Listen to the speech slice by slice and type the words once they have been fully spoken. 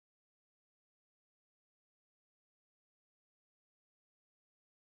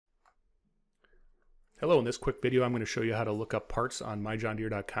Hello, in this quick video I'm going to show you how to look up parts on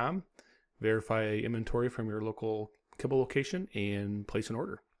myjohndeere.com, verify inventory from your local Kibble location, and place an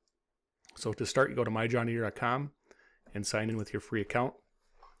order. So to start, you go to myjohndeere.com and sign in with your free account.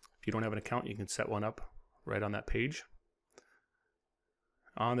 If you don't have an account, you can set one up right on that page.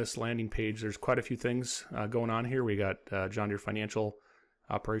 On this landing page, there's quite a few things going on here. We got John Deere Financial,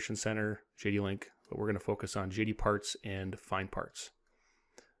 Operations Center, JD Link, but we're going to focus on JD Parts and Find Parts.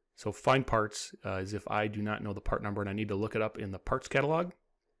 So Find Parts is if I do not know the part number and I need to look it up in the parts catalog.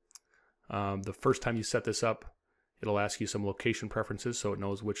 The first time you set this up, it'll ask you some location preferences so it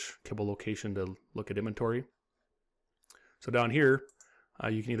knows which Kibble location to look at inventory. So down here,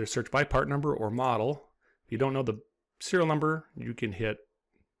 you can either search by part number or model. If you don't know the serial number, you can hit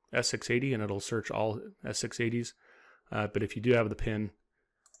S680 and it'll search all S680s. But if you do have the PIN,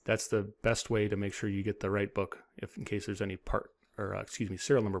 that's the best way to make sure you get the right book if in case there's any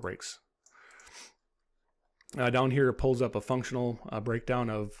serial number breaks. Down here it pulls up a functional breakdown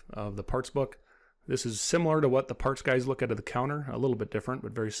of the parts book. This is similar to what the parts guys look at the counter, a little bit different,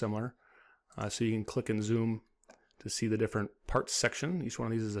 but very similar. So you can click and zoom to see the different parts section. Each one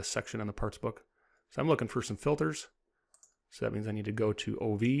of these is a section in the parts book. So I'm looking for some filters. So that means I need to go to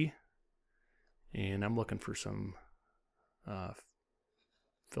OV, and I'm looking for some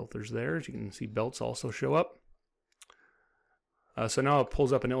filters there. As you can see, belts also show up. So now it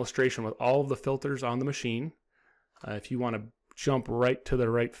pulls up an illustration with all of the filters on the machine. If you want to jump right to the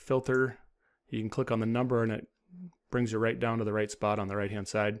right filter, you can click on the number and it brings you right down to the right spot on the right hand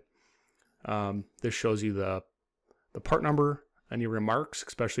side. This shows you the part number, any remarks,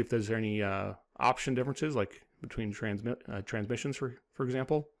 especially if there's any option differences like between transmissions for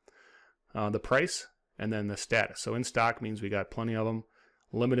example, the price, and then the status. So in stock means we got plenty of them.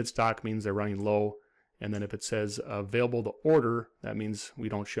 Limited stock means they're running low. And then if it says available to order, that means we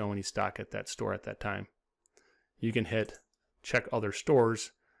don't show any stock at that store at that time. You can hit check other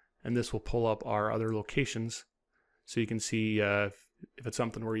stores, and this will pull up our other locations. So you can see if it's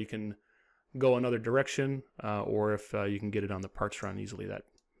something where you can go another direction, or if you can get it on the parts run easily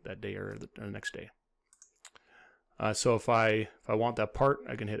that day or the next day. So if I want that part,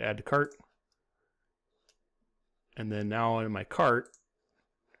 I can hit add to cart. And then now in my cart,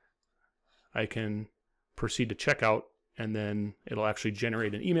 I can proceed to checkout, and then it'll actually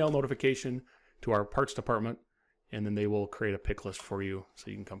generate an email notification to our parts department, and then they will create a pick list for you so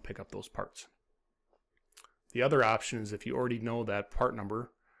you can come pick up those parts. The other option is if you already know that part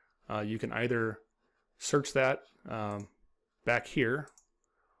number, you can either search that back here,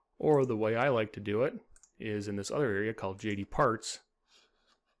 or the way I like to do it is in this other area called JD Parts.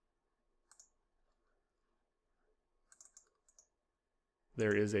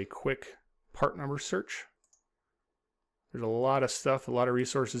 There is a quick part number search. There's a lot of stuff, a lot of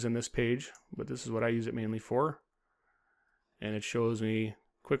resources in this page, but this is what I use it mainly for. And it shows me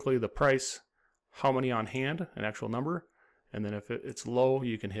quickly the price, how many on hand, an actual number, and then if it's low,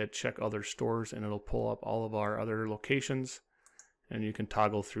 you can hit check other stores and it'll pull up all of our other locations, and you can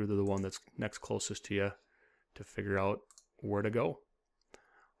toggle through to the one that's next closest to you to figure out where to go.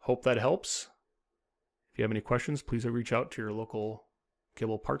 Hope that helps. If you have any questions, please reach out to your local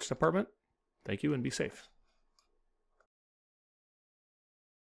Kibble parts department. Thank you and be safe.